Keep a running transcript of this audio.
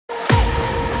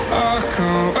I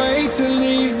can't wait to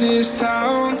leave this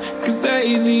town, 'cause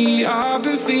lately I've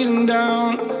been feeling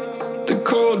down. The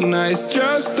cold nights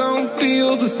just don't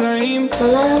feel the same.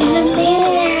 Love's in the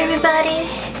air, everybody.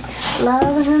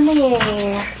 Love's in the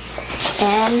air.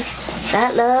 And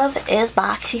that love is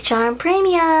Boxy Charm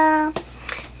Premium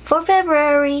for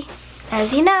February,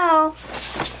 as you know.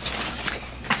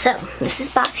 So, this is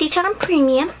Boxy Charm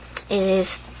Premium. It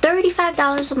is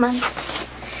 $35 a month.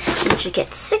 You should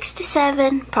get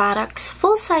 67 products,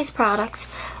 full-size products,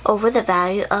 over the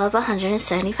value of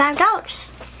 $175.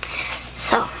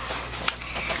 So,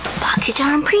 Boxy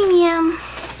Charm Premium.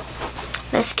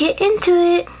 Let's get into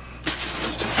it.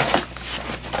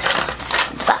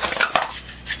 Box.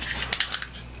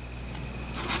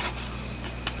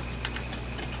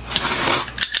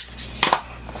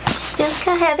 It's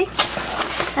kind of heavy.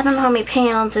 I don't know how many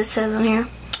pounds it says on here.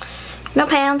 No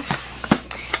pounds.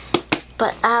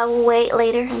 But I will wait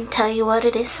later and tell you what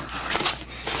it is.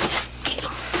 Okay.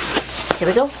 Here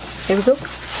we go. Here we go.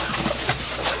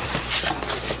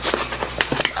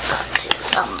 I'm going to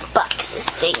unbox this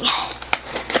thing.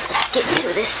 Let's get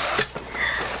into this.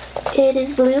 It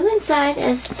is blue inside,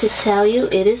 as to tell you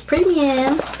it is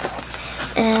premium.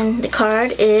 And the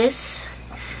card is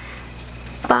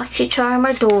Boxy Charm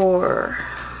Adore.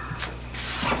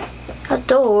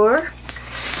 Adore.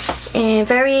 And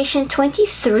variation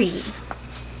 23.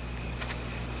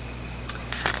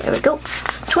 There we go.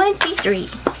 23.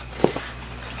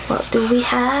 What do we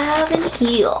have in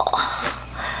here?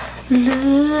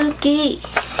 Looky.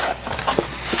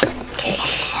 Okay.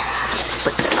 Let's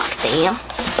put this box down.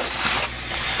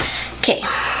 Okay.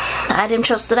 The item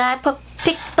choice that I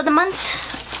picked for the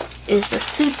month is the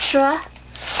Sutra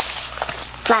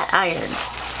Flat Iron.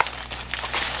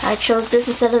 I chose this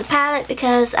instead of the palette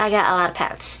because I got a lot of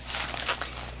palettes.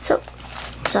 So,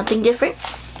 something different.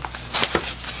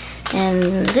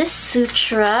 And this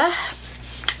Sutra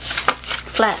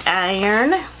Flat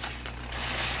Iron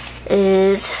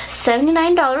is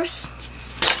 $79.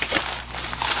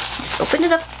 Let's open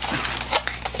it up.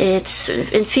 It's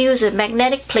infused with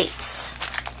magnetic plates.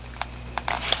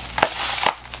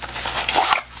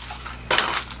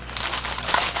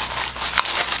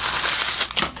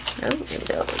 Oh, there we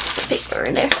go. There's the paper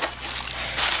in there.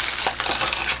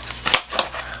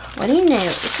 What do you know?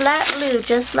 It's light blue,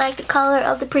 just like the color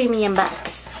of the premium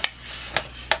box.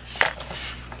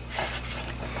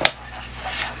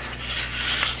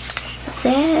 That's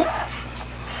it.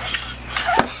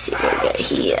 Let's see what we got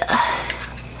here.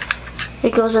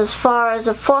 It goes as far as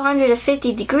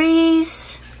 450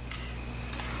 degrees.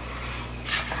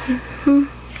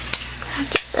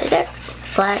 Right there.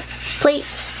 Black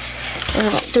plates.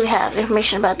 And what do we have?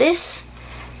 Information about this.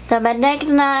 The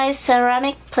magnetized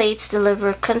ceramic plates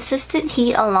deliver consistent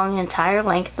heat along the entire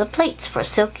length of the plates for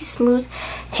silky smooth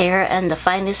hair and the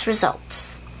finest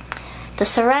results. The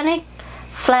ceramic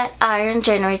flat iron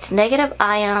generates negative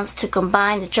ions to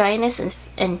combine the dryness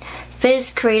and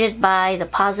fizz created by the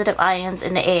positive ions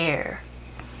in the air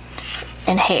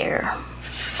and hair.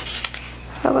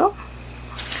 Oh well.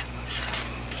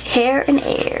 Hair and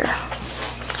air.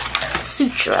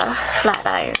 Sutra Flat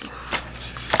Iron.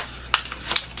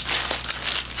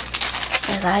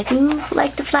 As I do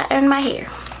like to flat iron my hair.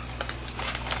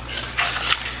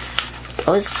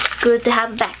 Always good to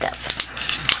have backup.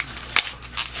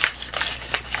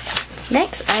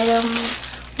 Next item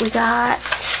we got.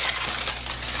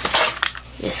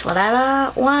 Yes, what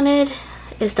I wanted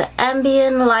is the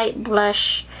Ambient Light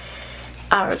Blush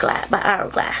Hourglass by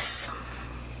Hourglass.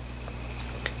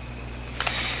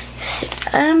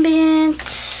 Ambient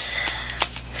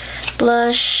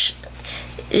Blush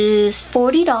is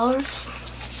 $40.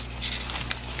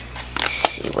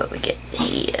 See what we get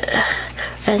here.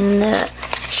 And the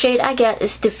shade I get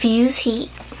is Diffuse Heat.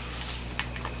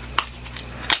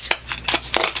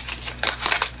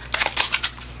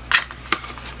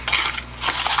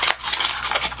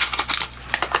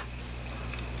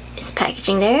 It's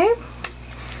packaging there.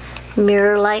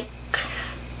 Mirror like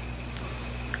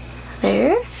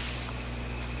there.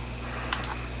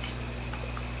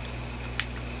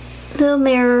 Little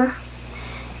mirror.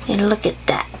 And look at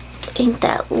that. Ain't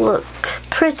that look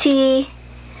pretty?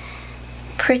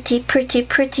 Pretty, pretty,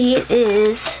 pretty it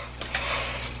is.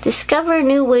 Discover a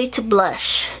new way to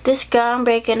blush. This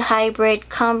groundbreaking hybrid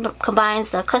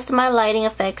combines the customized lighting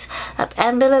effects of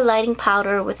ambient lighting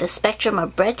powder with a spectrum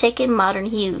of breathtaking modern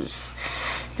hues.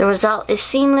 The result is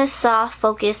seamless, soft,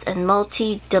 focused, and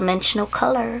multi-dimensional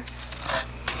color.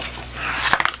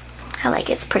 I like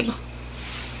it. It's pretty.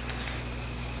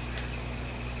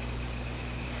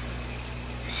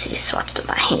 See, swatched with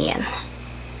my hand.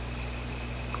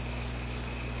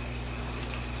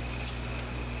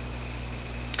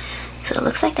 So it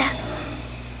looks like that.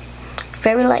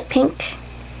 Very light pink.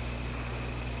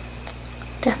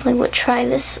 Definitely would try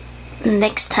this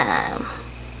next time.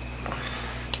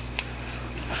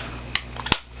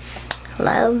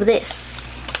 Love this.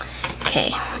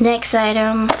 Okay, next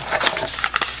item.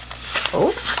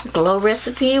 Oh, Glow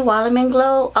Recipe Watermelon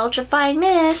Glow Ultra Fine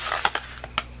Mist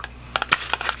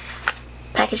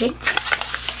packaging.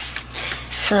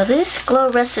 So this Glow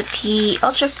Recipe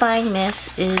Ultra Fine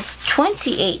Mist is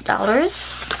 $28.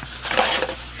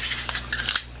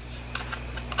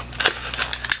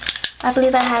 I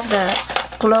believe I have the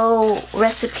Glow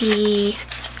Recipe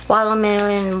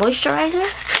Watermelon Moisturizer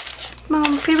from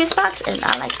my previous box, and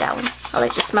I like that one. I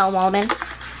like the smell of watermelon.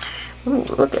 Ooh,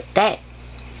 look at that.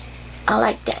 I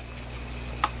like that.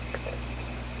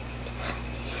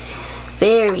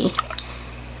 Very,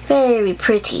 very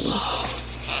pretty.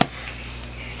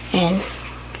 And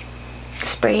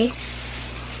spray.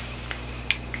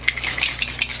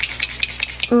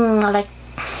 I like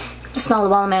the smell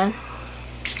of watermelon.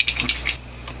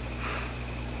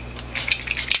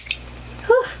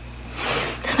 Whew.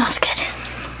 It smells good.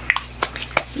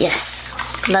 Yes,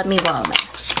 love me watermelon.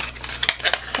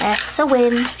 That's a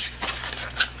win.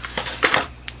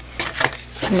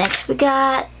 Next we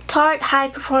got Tarte High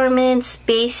Performance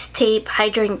Base Tape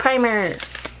Hydrating Primer.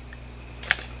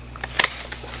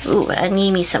 Ooh, I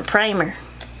need me some primer.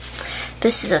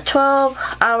 This is a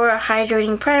 12-hour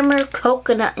hydrating primer,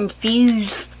 coconut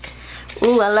infused.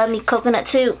 Ooh, I love me coconut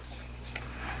too.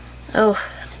 Oh,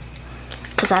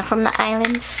 because I'm from the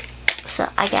islands, so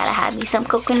I gotta have me some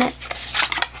coconut.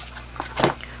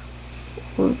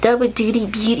 Ooh, Double Duty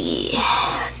Beauty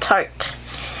Tarte.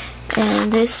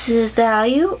 And this is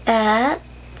value at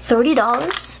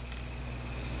 $30.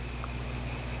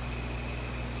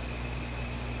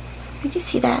 Did you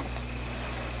see that?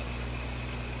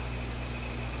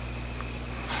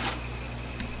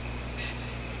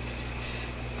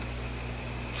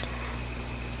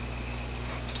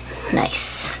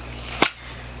 Nice.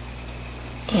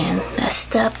 And that's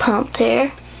the pump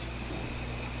there.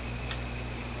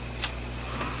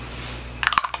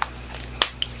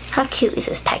 How cute is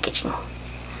this packaging?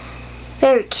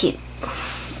 Very cute.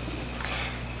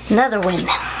 Another win.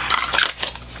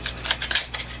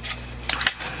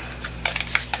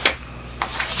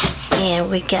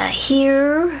 And we got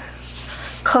here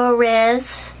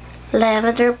Korres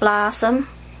Lavender Blossom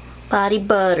Body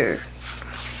Butter.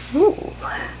 Ooh.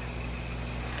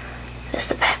 That's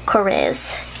the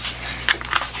Korres.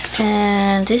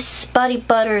 And this body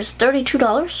butter is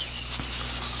 $32.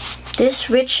 This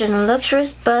rich and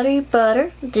luxurious buttery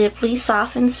butter deeply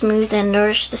softens, smooth, and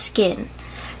nourishes the skin.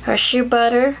 Our sheer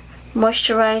butter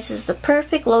moisturizes the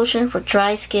perfect lotion for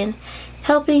dry skin,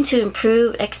 helping to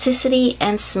improve elasticity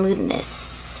and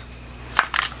smoothness.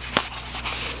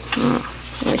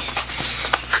 Let me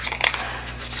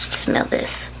smell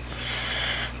this.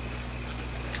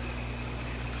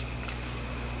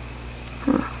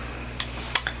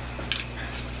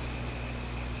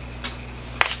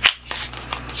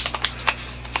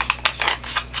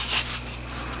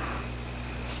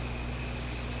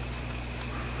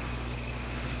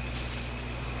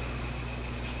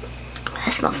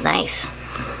 That smells nice.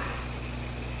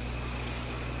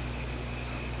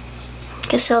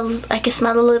 I can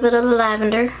smell a little bit of the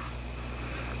lavender.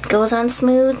 Goes on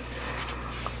smooth.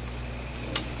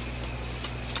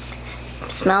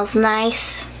 Smells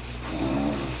nice.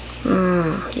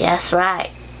 Yes, right.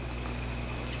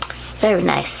 Very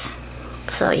nice.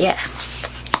 So yeah,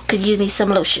 could use me some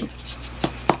lotion.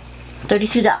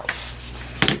 $32.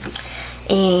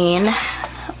 And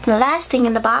the last thing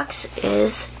in the box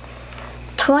is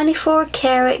 24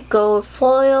 karat gold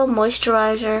foil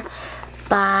moisturizer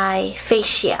by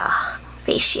Facia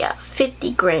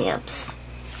 50 grams.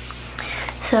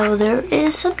 So there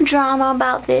is some drama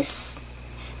about this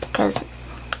because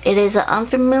it is an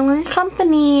unfamiliar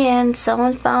company and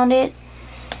someone found a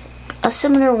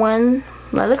similar one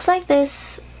that looks like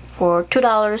this for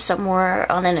 $2 somewhere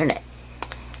on the internet.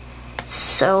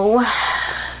 So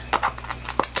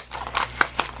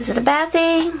is it a bad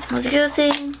thing or a good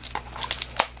thing?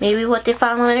 Maybe what they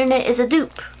found on the internet is a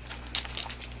dupe.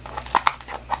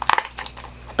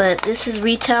 But this is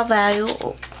retail value,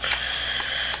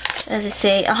 as I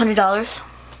say, $100.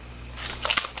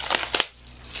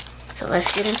 So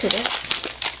let's get into this.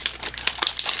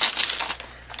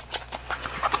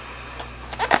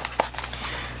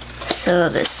 So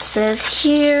this says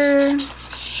here,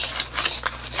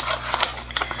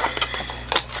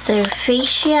 the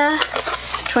Facia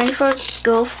 24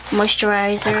 Gold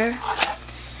Moisturizer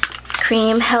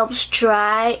Cream helps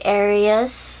dry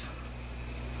areas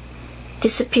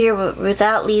disappear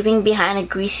without leaving behind a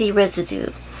greasy residue.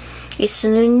 Its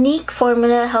unique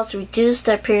formula helps reduce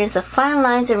the appearance of fine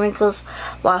lines and wrinkles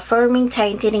while firming,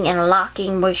 tightening, and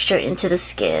locking moisture into the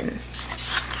skin.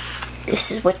 This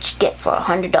is what you get for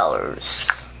 $100.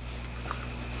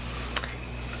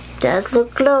 Does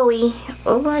look glowy.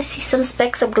 Oh, I see some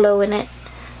specks of glow in it.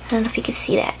 I don't know if you can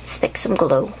see that. Specks of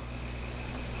glow.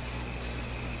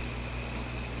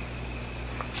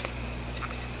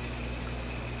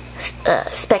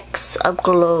 Specks of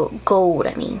gold,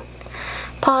 I mean.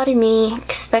 Pardon me,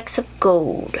 specks of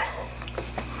gold.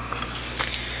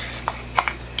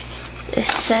 It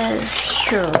says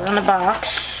here on the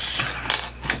box,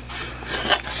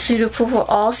 suitable for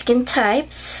all skin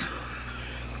types.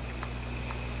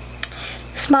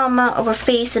 Small amount over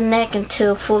face and neck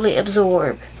until fully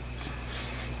absorbed.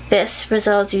 Best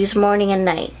results used morning and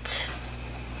night.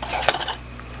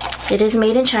 It is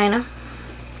made in China.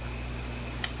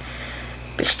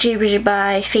 Distributed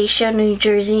by Fascia, New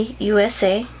Jersey,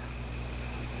 USA.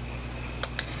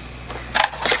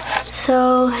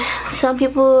 So, some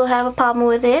people have a problem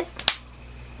with it.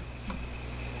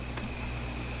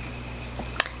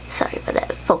 Sorry about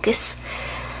that. Focus.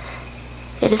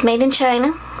 It is made in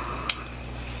China.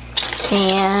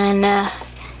 And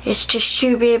it's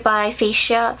distributed by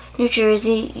Fascia, New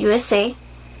Jersey, USA.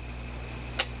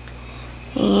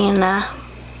 And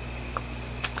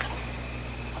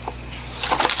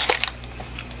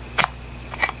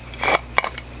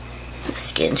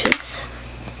let's get into this.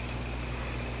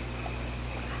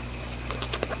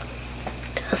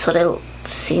 That's what it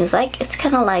seems like. It's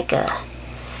kind of like it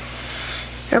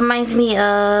reminds me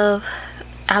of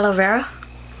aloe vera.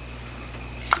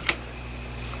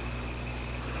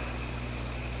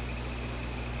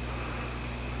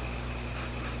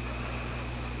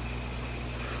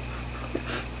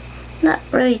 Not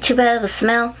really too bad of a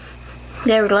smell.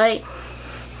 Very light.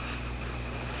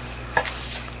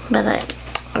 But I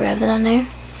rubbed it on there.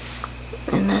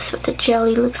 And that's what the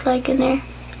jelly looks like in there.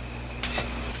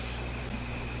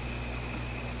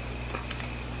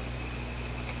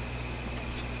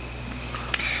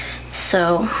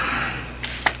 So,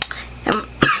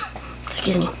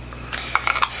 excuse me.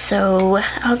 So,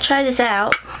 I'll try this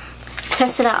out.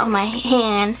 Test it out on my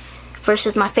hand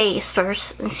versus my face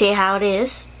first and see how it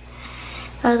is.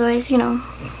 Otherwise, you know,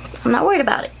 I'm not worried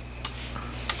about it.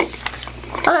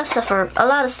 A lot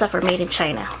of stuff are made in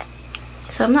China,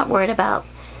 so I'm not worried about,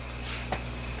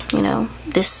 you know,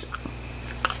 this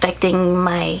affecting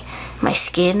my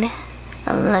skin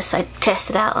unless I test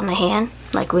it out on the hand,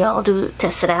 like we all do.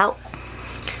 Test it out.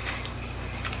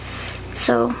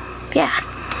 So yeah,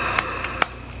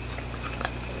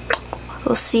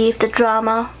 we'll see if the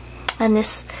drama and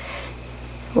this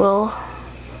will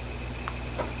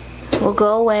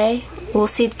go away. We'll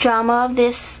see the drama of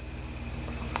this.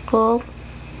 We'll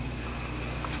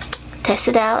test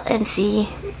it out and see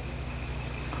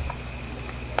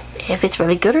if it's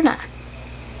really good or not.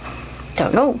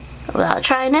 Don't know without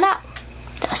trying it out.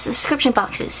 That's the description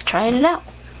boxes. Trying it out.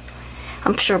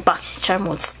 I'm sure Boxy Charm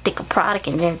will stick a product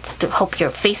in there to hope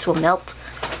your face will melt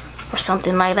or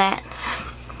something like that.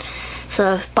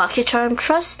 So if Boxy Charm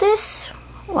trusts this,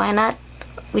 why not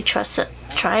we trust it?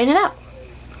 Trying it out.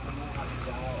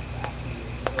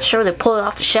 Sure, they pull it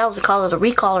off the shelves and call it a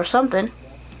recall or something.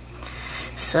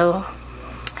 So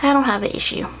I don't have an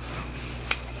issue.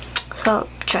 So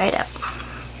try it out.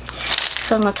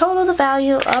 So I'm gonna total the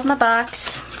value of my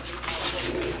box.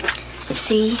 Let's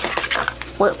see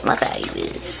what my value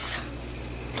is.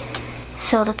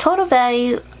 So the total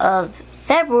value of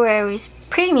February's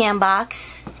premium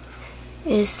box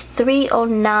is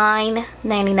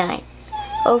 $309.99.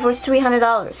 Over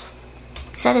 $300.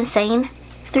 Is that insane?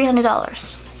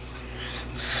 $300.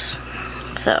 So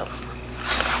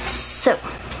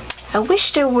I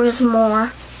wish there was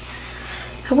more.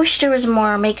 I wish there was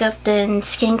more makeup than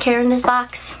skincare in this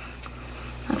box.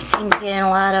 I've seen getting a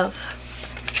lot of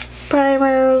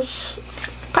primers.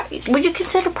 Would you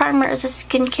consider primer as a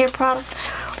skincare product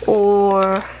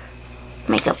or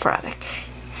makeup product?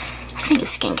 I think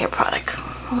it's skincare product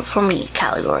for me,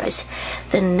 categorized.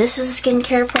 Then this is a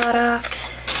skincare product.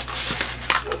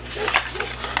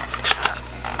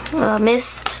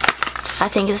 Mist, I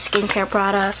think is a skincare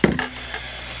product.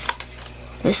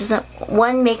 This is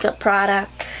one makeup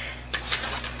product,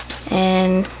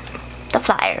 and the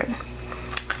flyer,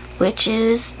 which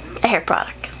is a hair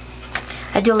product.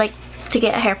 I do like to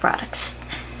get hair products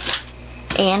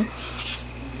and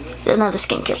another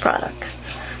skincare product.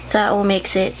 So that will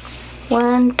makes it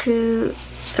 1, 2,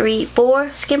 3, 4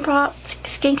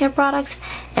 skincare products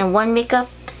and 1 makeup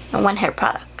and 1 hair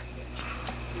product.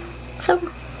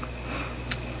 So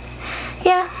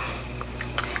yeah,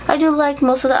 I do like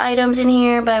most of the items in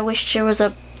here, but I wish there was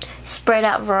a spread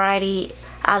out variety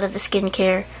out of the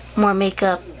skincare, more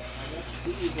makeup.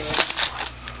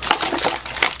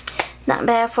 Not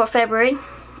bad for February.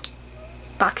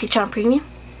 Boxy Charm Premium.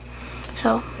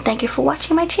 So thank you for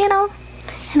watching my channel,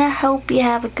 and I hope you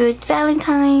have a good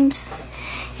Valentine's,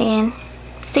 and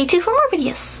stay tuned for more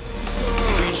videos.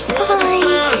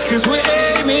 Bye.